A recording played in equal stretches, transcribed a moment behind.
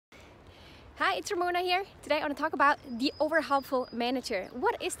Hi, it's Ramona here. Today I want to talk about the over-helpful manager.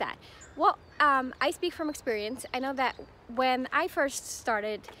 What is that? Well, I speak from experience. I know that when I first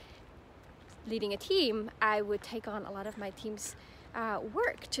started leading a team, I would take on a lot of my team's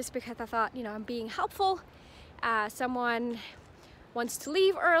work just because I thought, I'm being helpful. Someone wants to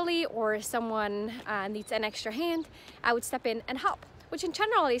leave early or someone needs an extra hand, I would step in and help, which in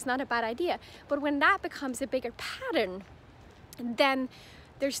general is not a bad idea. But when that becomes a bigger pattern, then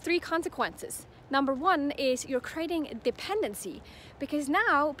there's three consequences. Number one is you're creating dependency, because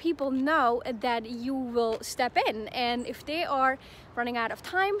now people know that you will step in, and if they are running out of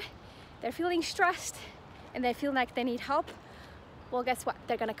time, they're feeling stressed, and they feel like they need help, well, guess what?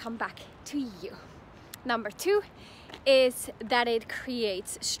 They're gonna come back to you. Number two is that it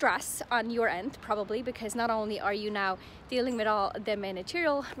creates stress on your end, probably because not only are you now dealing with all the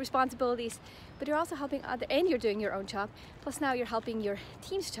managerial responsibilities, but you're also helping and you're doing your own job, plus now you're helping your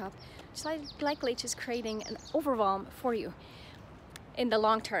team's job, which is likely just creating an overwhelm for you in the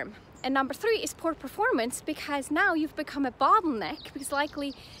long term. And number three is poor performance, because now you've become a bottleneck, because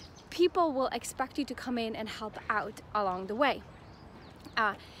likely people will expect you to come in and help out along the way.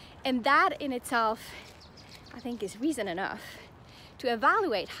 And that in itself, I think, is reason enough to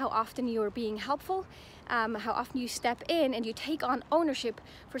evaluate how often you're being helpful, how often you step in and you take on ownership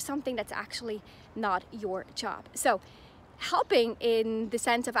for something that's actually not your job. So helping in the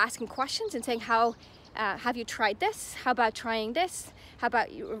sense of asking questions and saying, how have you tried this? How about trying this? How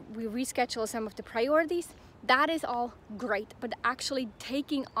about we reschedule some of the priorities? That is all great, but actually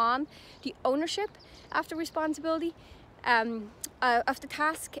taking on the ownership of the responsibility of the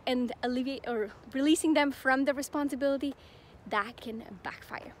task and alleviate or releasing them from the responsibility, that can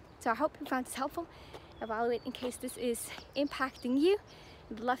backfire. So I hope you found this helpful. Evaluate in case this is impacting you.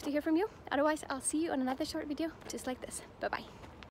 I'd love to hear from you. Otherwise, I'll see you on another short video just like this. Bye bye.